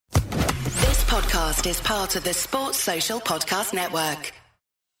podcast is part of the Sports Social Podcast Network.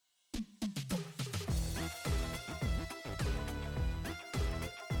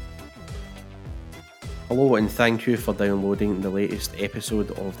 Hello and thank you for downloading the latest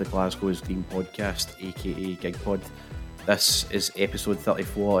episode of the Glasgow's Green podcast, aka Gigpod. This is episode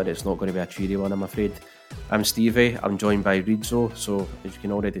 34 and it's not going to be a cheery one, I'm afraid. I'm Stevie, I'm joined by Reedzo, so as you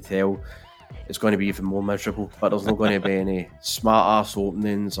can already tell, it's going to be even more miserable, but there's not going to be any smart-ass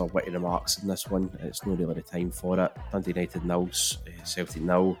openings or witty remarks in this one. It's not really the time for it. Dundee United 0, Celtic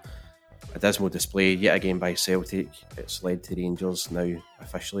 0. A dismal display yet again by Celtic. It's led to Rangers now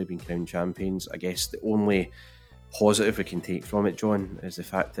officially being crowned champions. I guess the only positive we can take from it, John, is the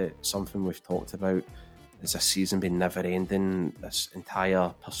fact that something we've talked about is this season being never ending. This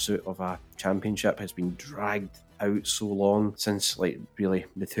entire pursuit of a championship has been dragged out so long since really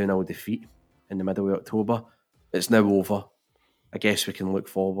the 2-0 defeat in the middle of October. It's now over. I guess we can look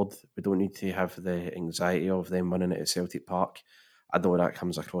forward. We don't need to have the anxiety of them winning it at Celtic Park. I know that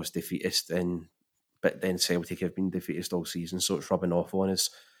comes across defeatist, but then Celtic have been defeatist all season, so it's rubbing off on us.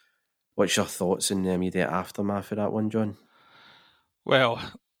 What's your thoughts in the immediate aftermath of that one, John? Well,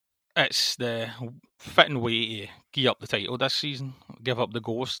 it's the fitting way to gear up the title this season. Give up the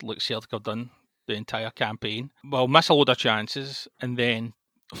ghost like Celtic have done the entire campaign. Well, miss a load of chances and then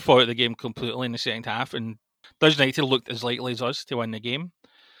fall out the game completely in the second half, and Dundee United looked as likely as us to win the game.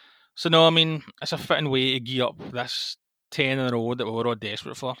 So no, I mean, it's a fitting way to gear up this 10 in a row that we were all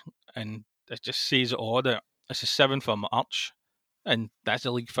desperate for, and it just says it all that it's the 7th of March and that's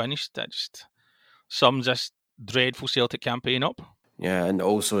the league finished. That just sums this dreadful Celtic campaign up. Yeah, and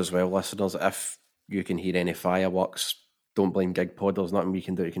also as well, listeners, if you can hear any fireworks, don't blame Gigpod. There's nothing we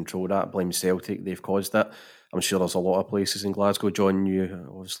can do to control that. Blame Celtic, they've caused it. I'm sure there's a lot of places in Glasgow. John, you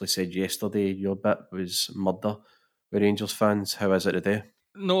obviously said yesterday your bit was murder with Rangers fans. How is it today?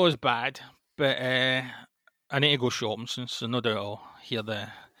 No, it's bad, but I need to go shopping soon, so no doubt I'll hear the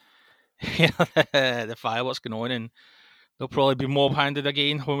fireworks going on, and they'll probably be mob-handed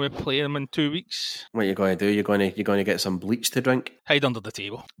again when we play them in 2 weeks. What are you going to do? You're going to get some bleach to drink? Hide under the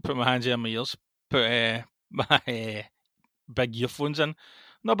table, put my hands in my ears, put my big earphones in.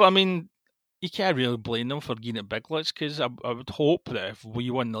 No, but I mean, you can't really blame them for getting it big, because I would hope that if we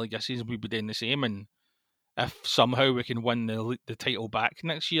win the league this season, we'd be doing the same, and if somehow we can win the title back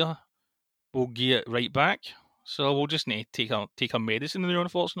next year, we'll get it right back. So we'll just need to take our medicine there,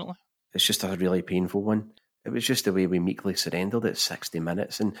 unfortunately. It's just a really painful one. It was just the way we meekly surrendered at 60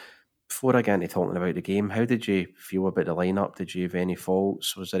 minutes. And before I get into talking about the game, how did you feel about the lineup? Did you have any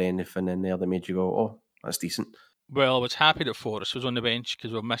faults? Was there anything in there that made you go, oh, that's decent? Well, I was happy that Forrest was on the bench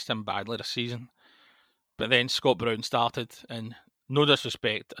because we've missed him badly this season. But then Scott Brown started, and no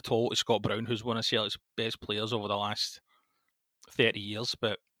disrespect at all to Scott Brown, who's one of Celtic's best players over the last 30 years,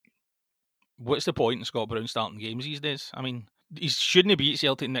 but what's the point in Scott Brown starting games these days? I mean, he shouldn't be at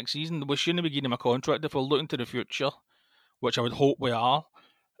Celtic next season. We shouldn't be giving him a contract. If we're looking to the future, which I would hope we are,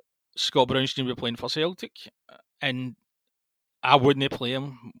 Scott Brown shouldn't be playing for Celtic. And I wouldn't play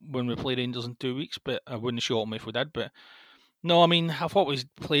him when we play Rangers in 2 weeks, but I wouldn't shock him if we did. But no, I mean, I thought we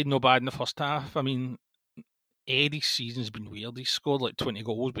played no bad in the first half. I mean, Eddie's season's been weird. He's scored 20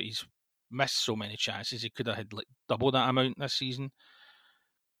 goals, but he's missed so many chances. He could have had double that amount this season.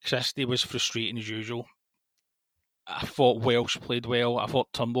 Christie was frustrating as usual. I thought Welsh played well. I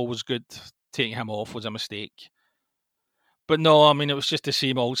thought Turnbull was good. Taking him off was a mistake. But no, I mean, it was just the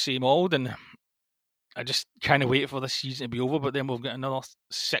same old, and I just kind of wait for this season to be over, but then we've got another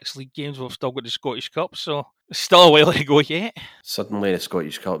 6 league games. We've still got the Scottish Cup, so it's still a while to go yet. Suddenly the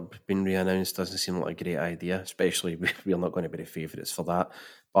Scottish Cup being re-announced doesn't seem like a great idea, especially we're not going to be the favourites for that.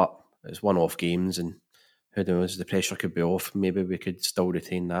 But it's one-off games, and who knows, the pressure could be off. Maybe we could still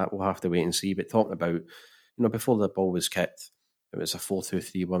retain that. We'll have to wait and see. But talking about, before the ball was kicked, it was a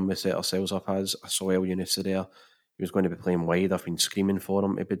 4-2-3-1 we set ourselves up as. I saw El Younusi there. He was going to be playing wide. I've been screaming for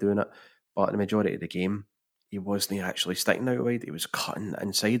him to be doing it. But the majority of the game, he wasn't actually sticking out wide. He was cutting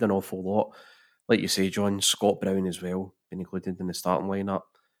inside an awful lot. Like you say, John, Scott Brown as well, been included in the starting lineup.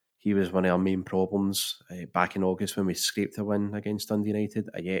 He was one of our main problems back in August when we scraped a win against Dundee United.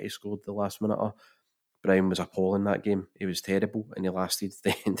 He scored the last minute. Brown was appalling that game. He was terrible, and he lasted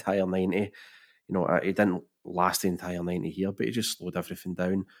the entire 90. He didn't last the entire 90 here, but he just slowed everything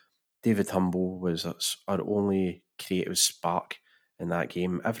down. David Turnbull was our only creative spark in that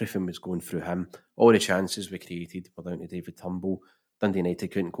game. Everything was going through him. All the chances we created were down to David Turnbull. Dundee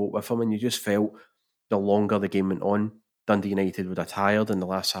United couldn't cope with him, and you just felt the longer the game went on, Dundee United would have tired in the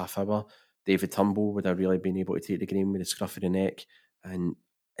last half hour. David Turnbull would have really been able to take the game with the scruff of the neck, and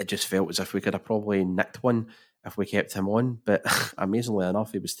it just felt as if we could have probably nicked one if we kept him on. But amazingly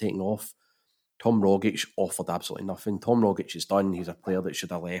enough, he was taken off Tom Rogic offered absolutely nothing. Tom Rogic is done. He's a player that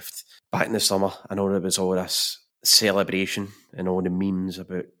should have left back in the summer. I know there was all this celebration and all the memes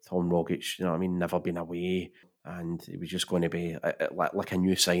about Tom Rogic, you know what I mean, never been away, and it was just going to be like a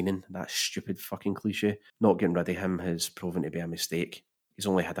new signing. That stupid fucking cliche. Not getting rid of him has proven to be a mistake. He's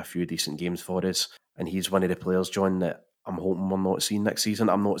only had a few decent games for us, and he's one of the players, John, that I'm hoping we're not seeing next season.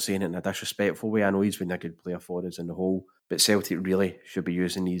 I'm not saying it in a disrespectful way. I know he's been a good player for us in the whole, but Celtic really should be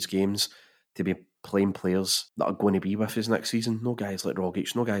using these games to be playing players that are going to be with us next season. No guys like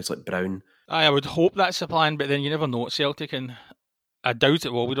Rogic, no guys like Brown. I would hope that's the plan, but then you never know at Celtic, and I doubt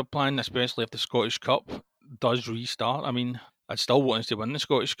it will be the plan, especially if the Scottish Cup does restart. I mean, I'd still want us to win the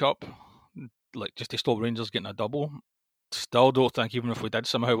Scottish Cup, like just to stop Rangers getting a double. Still don't think, even if we did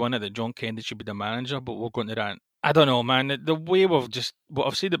somehow win it, that John Kennedy should be the manager, but we're going to that. I don't know, man. The way we've just, well,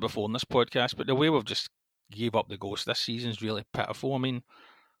 I've said it before in this podcast, but the way we've just gave up the ghost this season is really pitiful. I mean,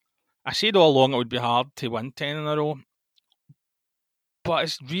 I said all along it would be hard to win 10 in a row, but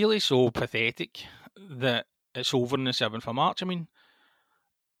it's really so pathetic that it's over in the 7th of March. I mean,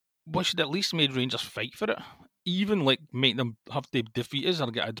 we should at least make Rangers fight for it. Even like make them have to defeat us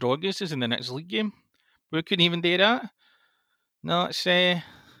or get a draw against us in the next league game. We couldn't even do that. No, it's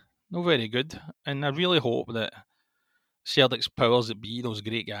not very good. And I really hope that Celtic's powers that be, those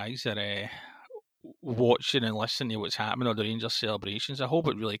great guys, are watching and listening to what's happening at the Rangers celebrations. I hope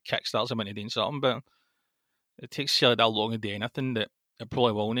it really kickstarts them into doing something, but it takes Celtic that long to do anything that it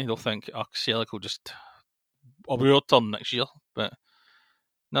probably won't. They'll think, oh, Celtic will just, I'll be our turn next year. But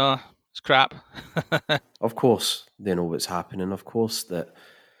no, it's crap. Of course, they know what's happening. Of course, that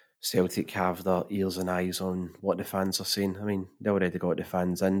Celtic have their ears and eyes on what the fans are saying. I mean, they already got the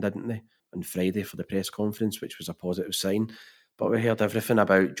fans in, didn't they, on Friday for the press conference, which was a positive sign. But we heard everything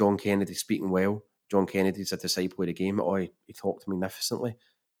about John Kennedy speaking well. John Kennedy's a disciple of the game. Oh, he talked magnificently.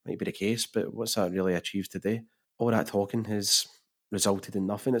 Might be the case, but what's that really achieved today? All that talking has resulted in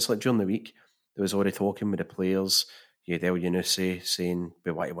nothing. It's like during the week, there was already talking with the players. You had El Yunusi saying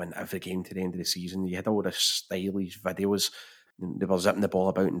we want to win every game to the end of the season. You had all the stylish videos. They were zipping the ball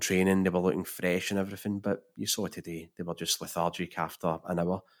about in training. They were looking fresh and everything. But you saw today, they were just lethargic after an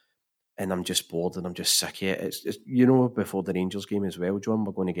hour. And I'm just bored and I'm just sick of it. It's you know, before the Rangers game as well, John,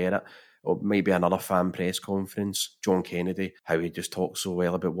 we're going to get it. Or maybe another fan press conference. John Kennedy, how he just talks so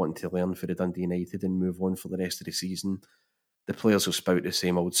well about wanting to learn for the Dundee United and move on for the rest of the season. The players will spout the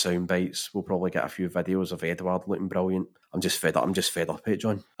same old sound bites. We'll probably get a few videos of Edward looking brilliant. I'm just fed up with it,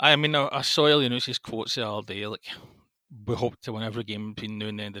 John. I mean, I saw El Yunusi's quotes the other day, like, we hope to win every game between now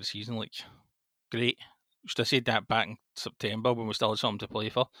and the end of the season. Like, great. Should have said that back in September when we still had something to play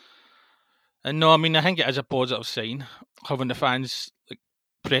for. And no, I mean, I think it is a positive sign having the fans, like,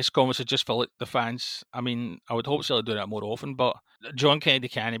 press conferences just for like the fans. I mean, I would hope they'll do that more often, but John Kennedy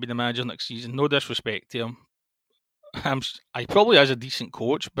can be the manager next season. No disrespect to him. I probably is a decent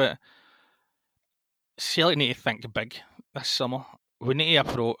coach, but Celtic need to think big this summer. We need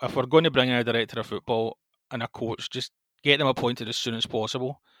to if we're going to bring in a director of football and a coach, just get them appointed as soon as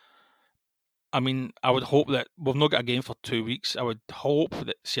possible. I mean, I would hope that we've not got a game for 2 weeks. I would hope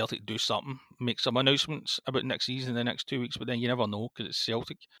that Celtic do something, make some announcements about next season in the next 2 weeks, but then you never know because it's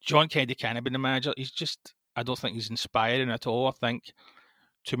Celtic. John Kennedy can't be the manager. I don't think he's inspiring at all. I think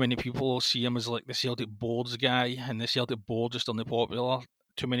too many people see him as like the Celtic boards guy, and the Celtic board just only popular.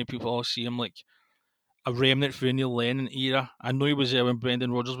 Too many people see him like a remnant from the Neil Lennon era. I know he was there when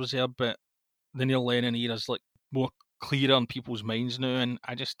Brendan Rodgers was there, but the Neil Lennon era is like more clearer in people's minds now, and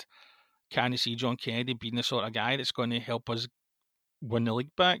I just can't see John Kennedy being the sort of guy that's going to help us win the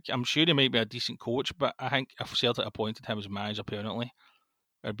league back. I'm sure he might be a decent coach, but I think if Celtic appointed him as manager permanently,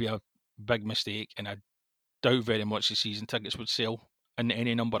 it'd be a big mistake, and I doubt very much the season tickets would sell in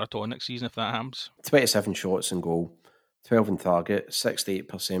any number at all next season if that happens. 27 shots in goal, 12 in target,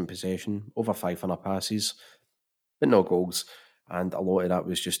 68% possession, over 500 passes, but no goals. And a lot of that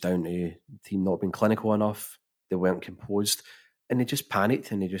was just down to the team not being clinical enough. They weren't composed. And they just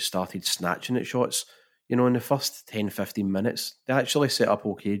panicked and they just started snatching at shots. You know, in the first 10, 15 minutes, they actually set up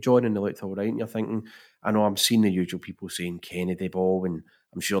okay, John, and they looked all right. And you're thinking, I know I'm seeing the usual people saying Kennedy ball, and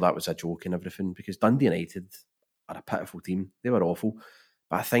I'm sure that was a joke and everything, because Dundee United are a pitiful team. They were awful.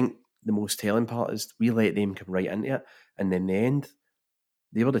 But I think the most telling part is we let them come right into it. And in the end,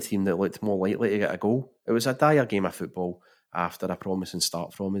 they were the team that looked more likely to get a goal. It was a dire game of football after a promising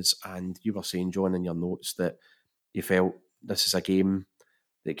start from us. And you were saying, John, in your notes that you felt this is a game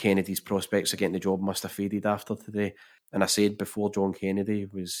that Kennedy's prospects of getting the job must have faded after today. And I said before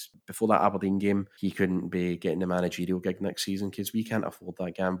that Aberdeen game, he couldn't be getting the managerial gig next season because we can't afford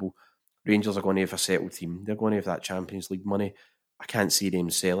that gamble. Rangers are going to have a settled team. They're going to have that Champions League money. I can't see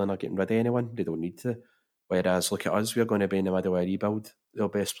them selling or getting rid of anyone. They don't need to. Whereas, look at us, we're going to be in the middle of a rebuild. Our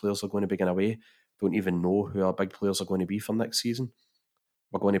best players are going to be going away. Don't even know who our big players are going to be for next season.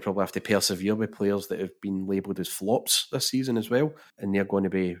 We're going to probably have to persevere with players that have been labelled as flops this season as well, and they're going to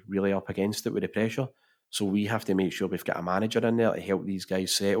be really up against it with the pressure. So we have to make sure we've got a manager in there to help these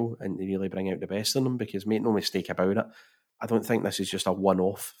guys settle and to really bring out the best in them, because make no mistake about it, I don't think this is just a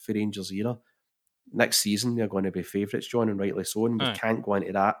one-off for Rangers either. Next season, they're going to be favourites, John, and rightly so, and we can't go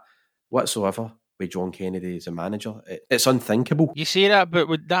into that whatsoever with John Kennedy as a manager. It's unthinkable. You say that, but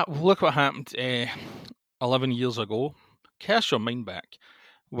with that, look what happened 11 years ago. Cast your mind back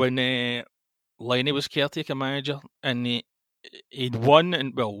when Lenny was caretaker manager, and he'd won,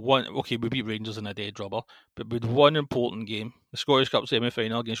 and we beat Rangers in a dead rubber, but we'd won an important game, the Scottish Cup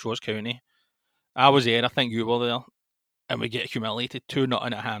semi-final against Ross County. I was there, I think you were there, and we get humiliated 2-0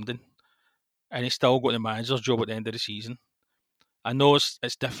 at Hampden, and he still got the manager's job at the end of the season. I know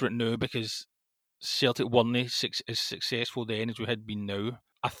it's different now because Celtic weren't as successful then as we had been now.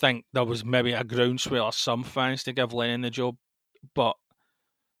 I think there was maybe a groundswell of some fans to give Lennon the job, but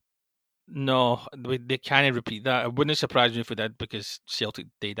no, they can't repeat that. It wouldn't surprise me if we did, because Celtic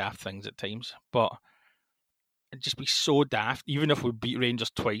did daft things at times, but it'd just be so daft, even if we beat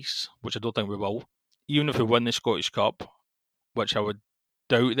Rangers twice, which I don't think we will, even if we win the Scottish Cup, which I would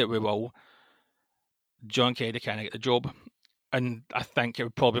doubt that we will, John Kennedy can't get the job. And I think it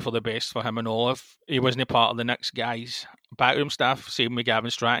would probably be for the best for him and all if he wasn't a part of the next guys' backroom staff, same with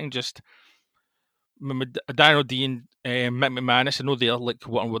Gavin Stratton. Just Darren O'Dean, Mick McManus, I know they're like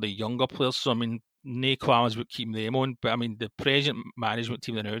one of the younger players, so I mean, no qualms about keeping them on, but I mean, the present management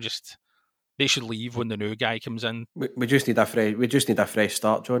team now, just they should leave when the new guy comes in. We just need a fresh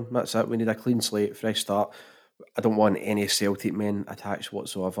start, John. That's it. We need a clean slate, fresh start. I don't want any Celtic men attached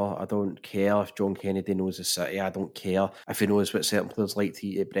whatsoever. I don't care if John Kennedy knows the city. I don't care if he knows what certain players like to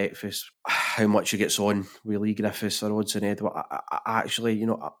eat at breakfast, how much he gets on with Lee Griffiths or Odds and Edward. I actually,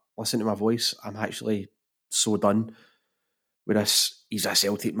 listen to my voice. I'm actually so done with this he's a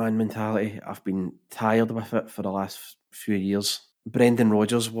Celtic man mentality. I've been tired with it for the last few years. Brendan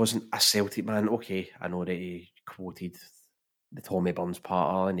Rodgers wasn't a Celtic man. Okay, I know that he quoted the Tommy Burns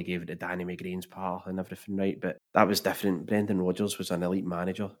part and he gave it to Danny McGrain's part and everything, right? But that was different. Brendan Rodgers was an elite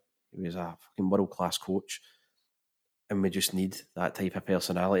manager. He was a fucking world-class coach. And we just need that type of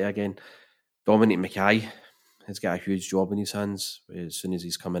personality again. Dominic Mackay has got a huge job in his hands as soon as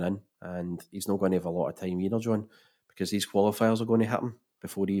he's coming in. And he's not going to have a lot of time either, John, because these qualifiers are going to hit him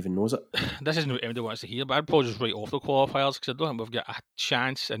before he even knows it. This isn't what everybody wants to hear, but I'd probably just write off the qualifiers because I don't think we've got a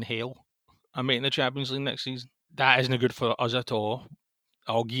chance in hell of making the Champions League next season. That isn't good for us at all.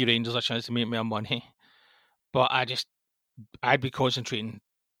 I'll give Rangers a chance to make more money. But I'd be concentrating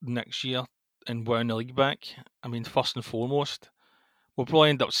next year and winning the league back. I mean, first and foremost, we'll probably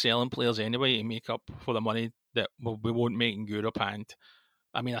end up selling players anyway to make up for the money that we won't make in Europe. And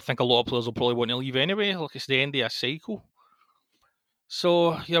I mean, I think a lot of players will probably want to leave anyway. Like, it's the end of a cycle.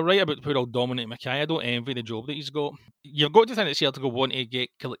 So you're right about poor old Dominic Mackay. I don't envy the job that he's got. You've got to think that Celtic will want to get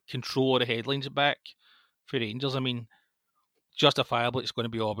control of the headlines back for Rangers. I mean, justifiably, it's going to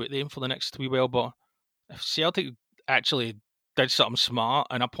be all about them for the next wee while. But if Celtic actually did something smart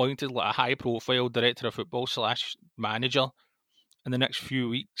and appointed like a high-profile director of football / manager in the next few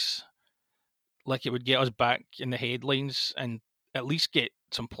weeks, like, it would get us back in the headlines and at least get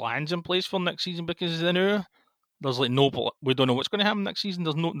some plans in place for next season, because they know there's like we don't know what's going to happen next season.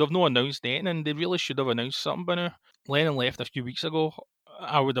 They've no announced anything, and they really should have announced something by now. Lennon left a few weeks ago.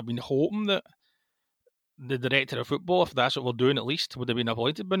 I would have been hoping that the director of football, if that's what we're doing at least, would have been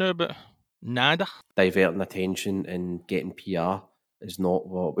appointed by now, but nada. Diverting attention and getting PR is not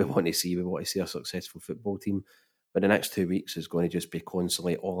what we want to see. We want to see a successful football team. But the next 2 weeks is going to just be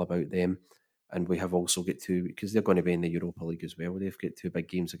constantly all about them. And we have also got because they're going to be in the Europa League as well. They've got 2 big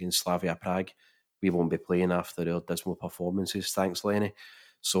games against Slavia Prague. We won't be playing after their dismal performances, thanks, Lenny.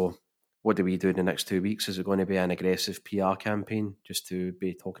 So what do we do in the next 2 weeks? Is it going to be an aggressive PR campaign just to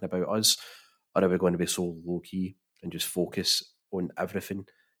be talking about us? Or are we going to be so low-key and just focus on everything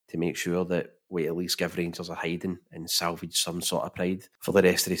to make sure that we at least give Rangers a hiding and salvage some sort of pride for the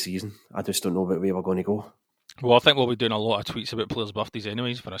rest of the season? I just don't know what way we're going to go. Well, I think we'll be doing a lot of tweets about players' birthdays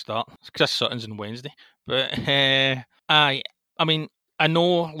anyways, for a start. Chris Sutton's on Wednesday. But, I mean, I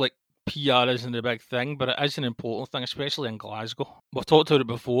know, like, PR isn't a big thing, but it is an important thing, especially in Glasgow. We've talked about it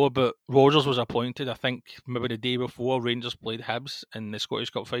before, but Rodgers was appointed, I think, maybe the day before Rangers played Hibs in the Scottish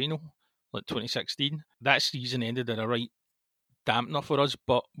Cup final, like 2016. That season ended in a right dampener for us,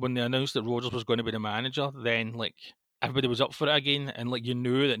 but when they announced that Rodgers was going to be the manager, then, like, everybody was up for it again, and like you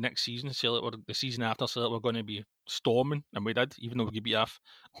knew that next season, Celtic were the season after Celtic were going to be storming, and we did, even though we could beat off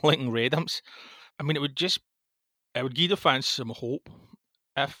Lincoln Redhams. I mean, it would give the fans some hope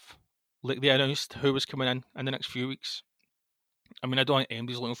if like they announced who was coming in the next few weeks. I mean, I don't think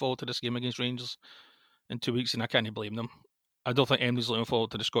anybody's looking forward to this game against Rangers in 2 weeks, and I can't blame them. I don't think anybody's looking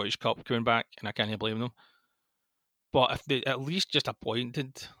forward to the Scottish Cup coming back, and I can't blame them. But if they at least just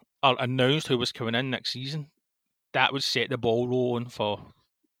appointed or announced who was coming in next season, that would set the ball rolling for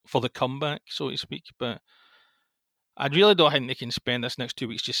the comeback, so to speak. But I really don't think they can spend this next 2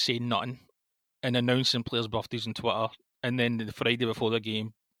 weeks just saying nothing and announcing players' birthdays on Twitter, and then the Friday before the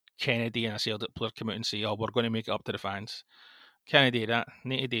game, Kennedy and a Celtic player come out and say, "Oh, we're going to make it up to the fans." Can't do that.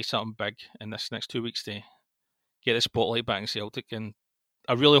 Need to do something big in this next 2 weeks to get the spotlight back in Celtic, and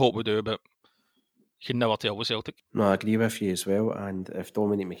I really hope we do, but you can never tell with Celtic. No, I agree with you as well. And if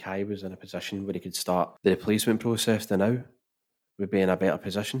Dominic Mackay was in a position where he could start the replacement process to now, we'd be in a better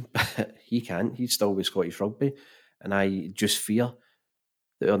position. But he can't. He's still with Scottish Rugby. And I just fear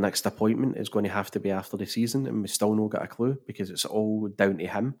that our next appointment is going to have to be after the season, and we still not got a clue because it's all down to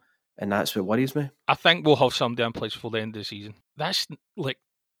him. And that's what worries me. I think we'll have somebody in place before the end of the season. That's like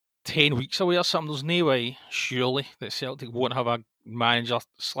 10 weeks away or something. There's no way, surely, that Celtic won't have a manager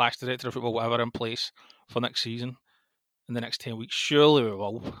 / director of football, whatever, in place for next season in the next 10 weeks. Surely we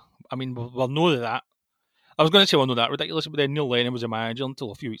will. I mean, we'll know that. I was going to say we'll know that ridiculous, but then Neil Lennon was a manager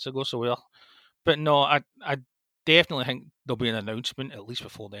until a few weeks ago, so we are. But no, I definitely think there'll be an announcement at least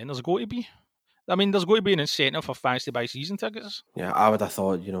before then. There's going to be. I mean, there's going to be an incentive for fans to buy season tickets. Yeah, I would have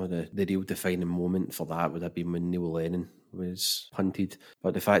thought, the real defining moment for that would have been when Neil Lennon was punted.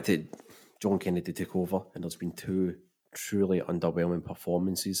 But the fact that John Kennedy took over and there's been 2 truly underwhelming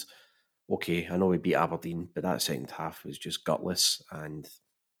performances. Okay, I know we beat Aberdeen, but that second half was just gutless. And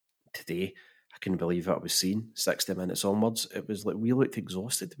today, I couldn't believe what I was seeing. 60 minutes onwards, it was like we looked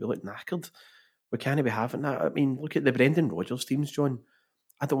exhausted. We looked knackered. We can't be having that. I mean, look at the Brendan Rodgers teams, John.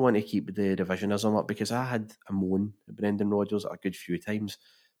 I don't want to keep the divisionism up because I had a moan at Brendan Rodgers a good few times.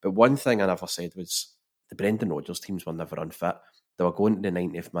 But one thing I never said was the Brendan Rodgers teams were never unfit. They were going to the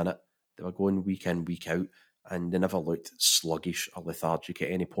 90th minute. They were going week in, week out. And they never looked sluggish or lethargic at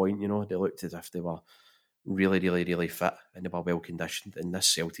any point. They looked as if they were really, really, really fit and they were well conditioned. And this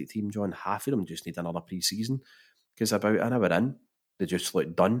Celtic team, John, half of them just need another pre-season because about an hour in, they just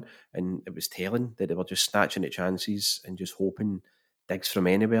looked done. And it was telling that they were just snatching at chances and just hoping digs from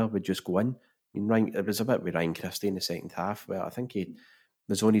anywhere would just go in. I mean, it was a bit with Ryan Christie in the second half where I think he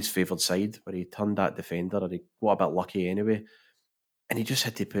was on his favoured side where he turned that defender or he got a bit lucky anyway. And he just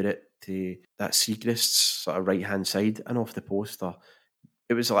had to put it to that Siegrist's sort of right-hand side and off the post.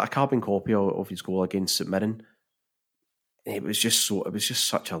 It was like a carbon copy of his goal against St Mirren. It was just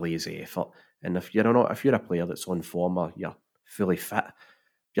such a lazy effort. And if you're a player that's on form or you're fully fit,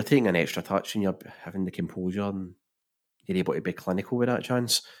 you're taking an extra touch and you're having the composure and you're able to be clinical with that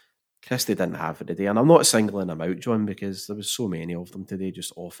chance. Christie didn't have it today. And I'm not singling him out, John, because there was so many of them today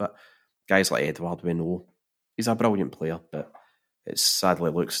just off it. Guys like Edward, we know. He's a brilliant player, but it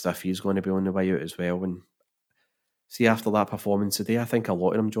sadly looks as if he's going to be on the way out as well. And see, after that performance today, I think a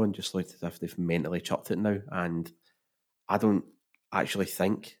lot of them, John, just looked as if they've mentally chucked it now. And I don't actually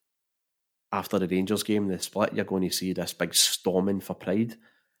think after the Rangers game, the split, you're going to see this big storming for pride.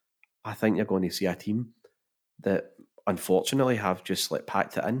 I think you're going to see a team that unfortunately have just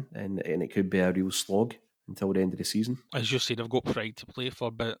packed it in and it could be a real slog until the end of the season. As you said, I've got pride to play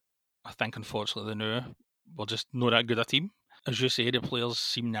for, but I think unfortunately now we're just not that good a team. As you say, the players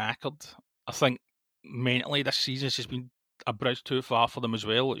seem knackered. I think mentally this season has just been a bridge too far for them as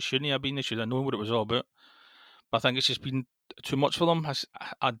well. It shouldn't have been. They should have known what it was all about. But I think it's just been too much for them.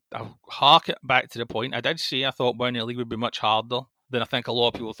 I hark it back to the point. I did say I thought winning the league would be much harder than I think a lot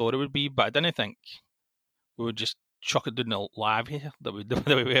of people thought it would be, but I didn't think we would just chuck it down the lab here that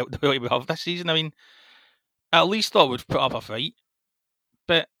we have this season. I mean, at least thought we'd put up a fight,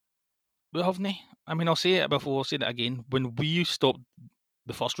 but we haven't. I mean, I'll say it before, I'll say it again. When we stopped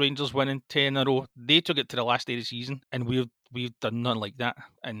the first Rangers winning 10 in a row, they took it to the last day of the season, and we've done nothing like that.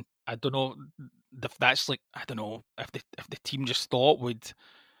 And I don't know if that's I don't know if the team just thought we'd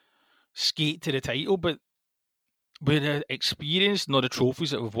skate to the title, but with the experience, not the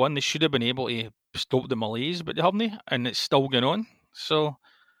trophies that we've won, they should have been able to stop the malaise, but they haven't, and it's still going on. So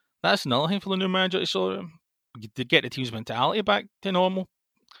that's another thing for the new manager to sort of to get the team's mentality back to normal.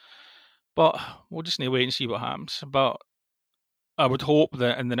 But we'll just need to wait and see what happens. But I would hope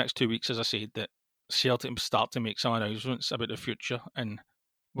that in the next 2 weeks, as I said, that Celtic start to make some announcements about the future and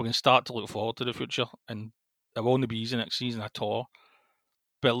we can start to look forward to the future. And it won't be easy next season at all.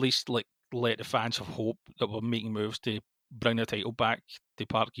 But at least let the fans have hope that we're making moves to bring the title back to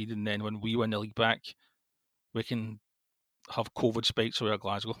Parkhead, and then when we win the league back, we can have COVID spikes away at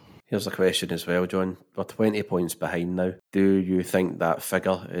Glasgow. Here's a question as well, John. We're 20 points behind now. Do you think that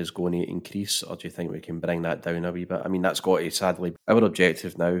figure is going to increase, or do you think we can bring that down a wee bit? I mean, that's got to, sadly, our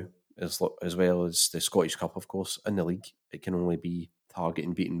objective now, as well as the Scottish Cup, of course, in the league. It can only be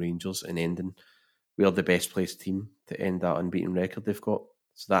targeting beating Rangers and ending. We're the best placed team to end that unbeaten record they've got.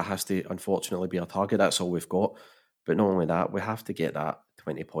 So that has to, unfortunately, be our target. That's all we've got. But not only that, we have to get that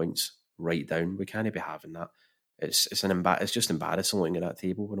 20 points right down. We can't be having that. It's just embarrassing looking at that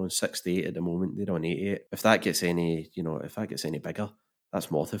table. We're on 68 at the moment. They're on 88. If that gets any bigger,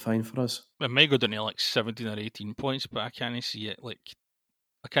 that's mortifying for us. It might go down to like 17 or 18 points, but I can't see it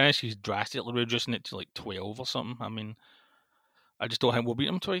I can't see drastically reducing it to like 12 or something. I mean, I just don't think we'll beat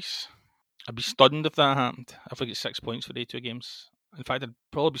them twice. I'd be stunned if that happened. If we get 6 points for the 2 games. In fact, I'd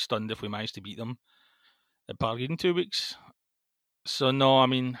probably be stunned if we managed to beat them at Parkhead in 2 weeks. So no, I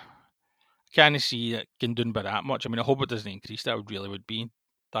mean, I can't see it getting done by that much. I mean, I hope it doesn't increase. That would be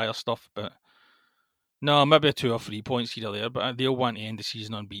dire stuff. But no, maybe 2 or 3 points here or there. But they'll want to end the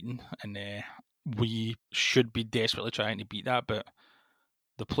season unbeaten, and we should be desperately trying to beat that. But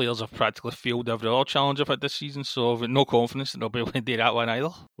the players have practically failed every other challenge I've had this season, so I've no confidence that they'll be able to do that one either.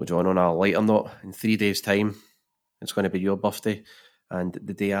 Well, John, on a lighter note, in 3 days' time, it's going to be your birthday, and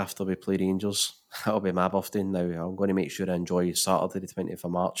the day after we play Rangers, that'll be my birthday. Now, I'm going to make sure I enjoy Saturday, the 20th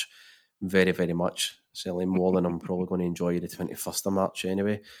of March, very, very much. Certainly more than I'm probably going to enjoy the 21st of March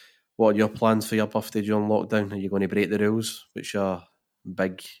anyway. What are your plans for your birthday during lockdown? Are you going to break the rules? What's your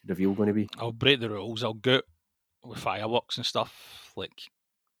big reveal going to be? I'll break the rules. I'll go with fireworks and stuff, like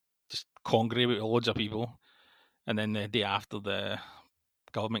just congregate with loads of people, and then the day after, the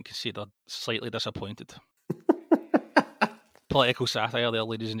government can say they're slightly disappointed. Political satire there,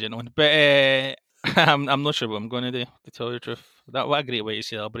 ladies and gentlemen. But I'm not sure what I'm going to do, to tell you the truth. What a great way to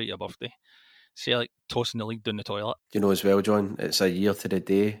celebrate your birthday. Say, like, tossing the league down the toilet. You know as well, John, it's a year to the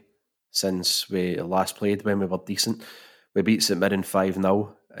day since we last played when we were decent. We beat St Mirren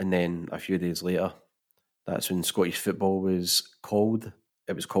 5-0, and then a few days later, that's when Scottish football was called.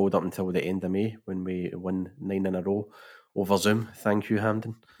 It was called up until the end of May when we won 9 in a row over Zoom. Thank you,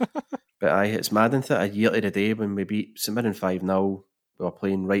 Hampden. But it's mad, isn't it? A year to the day when we beat St Mirren 5-0. We were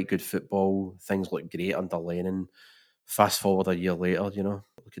playing right good football. Things looked great under Lennon. Fast forward a year later,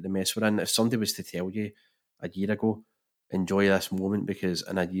 look at the mess we're in. If somebody was to tell you a year ago, enjoy this moment because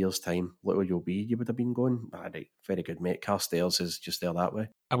in a year's time, look where you'll be, you would have been going, right, very good, mate. Carstairs is just there that way.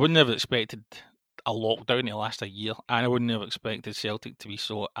 I wouldn't have expected a lockdown to last a year, and I wouldn't have expected Celtic to be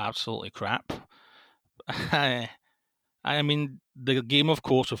so absolutely crap. I mean, the game, of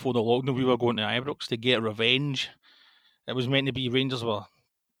course, before the lockdown, we were going to Ibrox to get revenge. It was meant to be Rangers were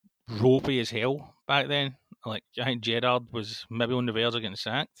ropey as hell back then. Like, I think Gerrard was maybe on the verge of getting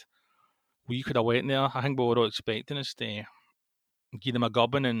sacked. We could have went there. I think we were all expecting us to give them a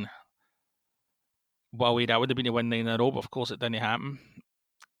gubbing, and that would have been a win 9 in a row, but of course it didn't happen.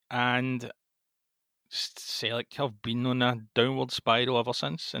 And Celtic have been on a downward spiral ever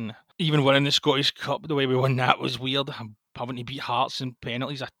since, and even winning the Scottish Cup the way we won that was weird. Having to beat Hearts in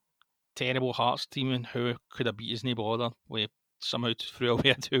penalties, a terrible Hearts team, and who could have beat us, no bother. We somehow threw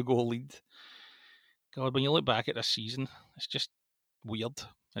away a 2-goal lead. God, when you look back at this season, it's just weird.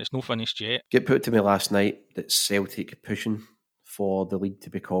 It's no finished yet. Get put to me last night that Celtic pushing for the league to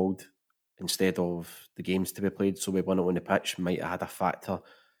be called instead of the games to be played, so we won it on the pitch, might have had a factor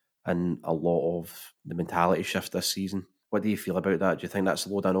in a lot of the mentality shift this season. What do you feel about that? Do you think that's a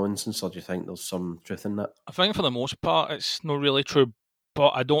load of nonsense, or do you think there's some truth in that? I think for the most part it's not really true,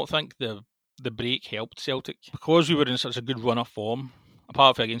 but I don't think the break helped Celtic because we were in such a good run of form,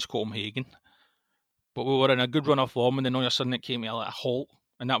 apart from against Copenhagen. But we were in a good run of form, and then all of a sudden it came to a halt,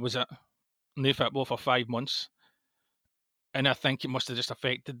 and that was it. No football for 5 months. And I think it must have just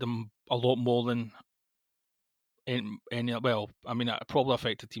affected them a lot more than any. Well, I mean, it probably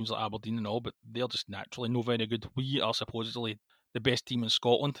affected teams like Aberdeen and all, but they're just naturally not very good. We are supposedly the best team in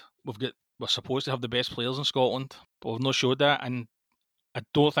Scotland. We're supposed to have the best players in Scotland, but we've not showed that, and I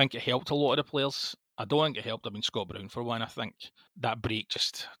don't think it helped a lot of the players. I don't think it helped. I mean, Scott Brown, for one. I think that break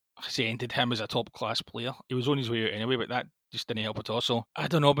just cemented him as a top-class player. He was on his way out anyway, but that just didn't help at all. So, I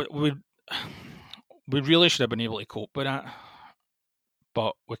don't know, but we really should have been able to cope with that,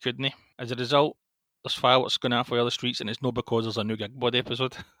 but we couldn't. As a result, there's fireworks going off all the streets, and it's not because there's a new Gigpod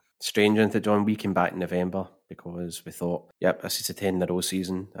episode. Strange, isn't it, John? We came back in November because we thought, yep, this is a 10-in-a-row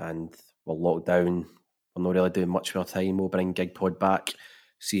season, and we're locked down. We're not really doing much of our time. We'll bring Gigpod back.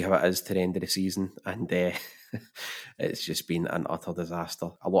 see how it is to the end of the season, and it's just been an utter disaster.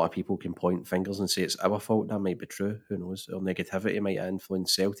 A lot of people can point fingers and say it's our fault. That might be true. Who knows? Or negativity might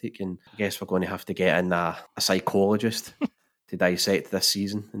influence Celtic, and I guess we're going to have to get in a psychologist to dissect this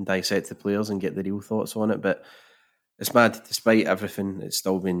season and dissect the players and get the real thoughts on it. But it's mad. Despite everything, it's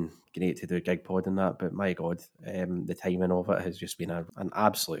still been great to do Gigpod and that. But my God, the timing of it has just been an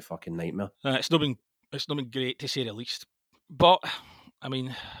absolute fucking nightmare. It's not been great to say the least. But I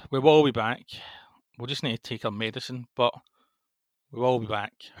mean, we will be back. We'll just need to take our medicine, but we will be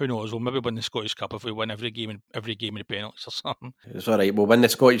back. Who knows? We'll maybe win the Scottish Cup if we win every game in the penalties or something. It's all right. We'll win the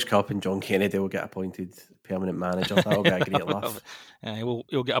Scottish Cup and John Kennedy will get appointed permanent manager. That'll be a great laugh.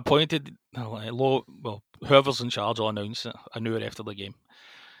 He'll get appointed. Whoever's in charge will announce it an hour after the game.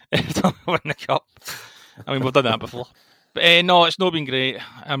 If we win the cup. I mean, we've done that before. But no, it's not been great.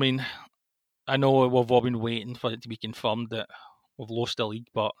 I mean, I know we've all been waiting for it to be confirmed that we've lost the league,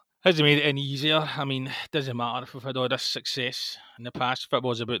 but hasn't made it any easier. I mean, it doesn't matter if we've had all this success in the past.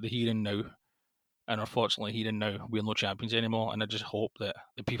 Football's about the here and now. And unfortunately, here and now, we're no champions anymore. And I just hope that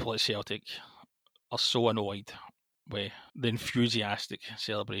the people at Celtic are so annoyed with the enthusiastic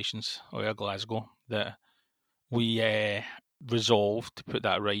celebrations of Glasgow that we resolve to put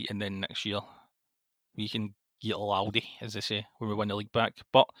that right. And then next year, we can get loudy, as they say, when we win the league back.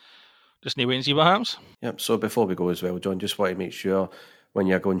 But just need to wait and see what happens. Yep. So before we go as well, John, just want to make sure when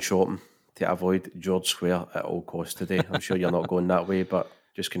you're going shopping to avoid George Square at all costs today. I'm sure you're not going that way, but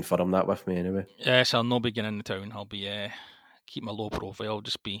just confirm that with me anyway. Yes, I'll not be getting in the town. I'll be keep my low profile. I'll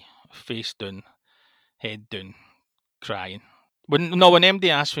just be face down, head down, crying. When MD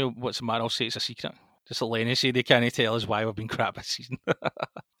asks me what's the matter, I'll say it's a secret. Just let Lenny say they can't tell us why we've been crap this season.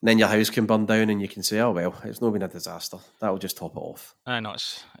 Then your house can burn down and you can say, oh well, it's not been a disaster. That'll just top it off. I know,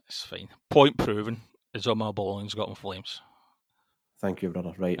 it's fine. Point proven is all my belongings got in flames. Thank you,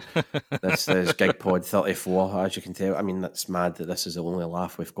 brother. Right. This is Gigpod 34, as you can tell. I mean, that's mad that this is the only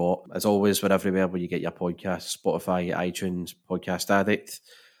laugh we've got. As always, we're everywhere where you get your podcasts, Spotify, iTunes, Podcast Addict,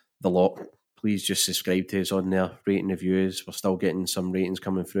 the lot. Please just subscribe to us on there, rating reviews. We're still getting some ratings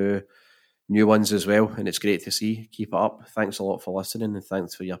coming through, new ones as well, and it's great to see. Keep it up. Thanks a lot for listening, and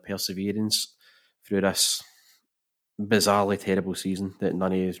thanks for your perseverance through this bizarrely terrible season that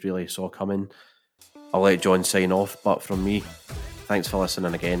none of us really saw coming. I'll let John sign off, but from me, thanks for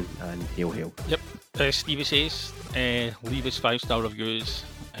listening again, and hail, hail. Yep, Stevie says, leave us 5-star reviews,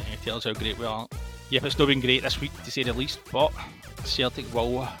 tell us how great we are. Yep, it's not been great this week, to say the least, but Celtic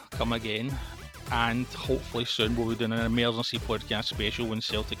will come again, and hopefully soon we'll be doing an emergency podcast special when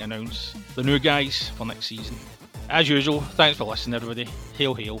Celtic announce the new guys for next season. As usual, thanks for listening, everybody.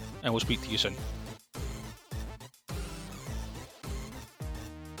 Hail, hail, and we'll speak to you soon.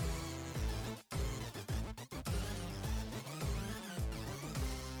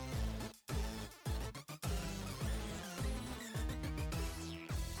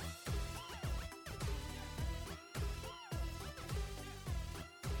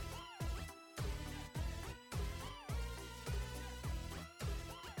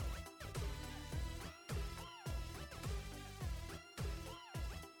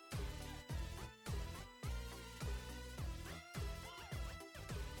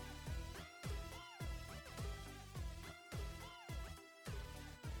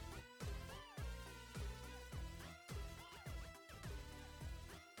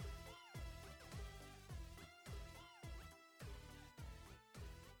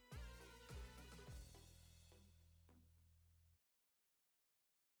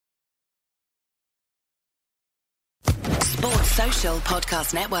 Sports Social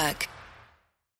Podcast Network.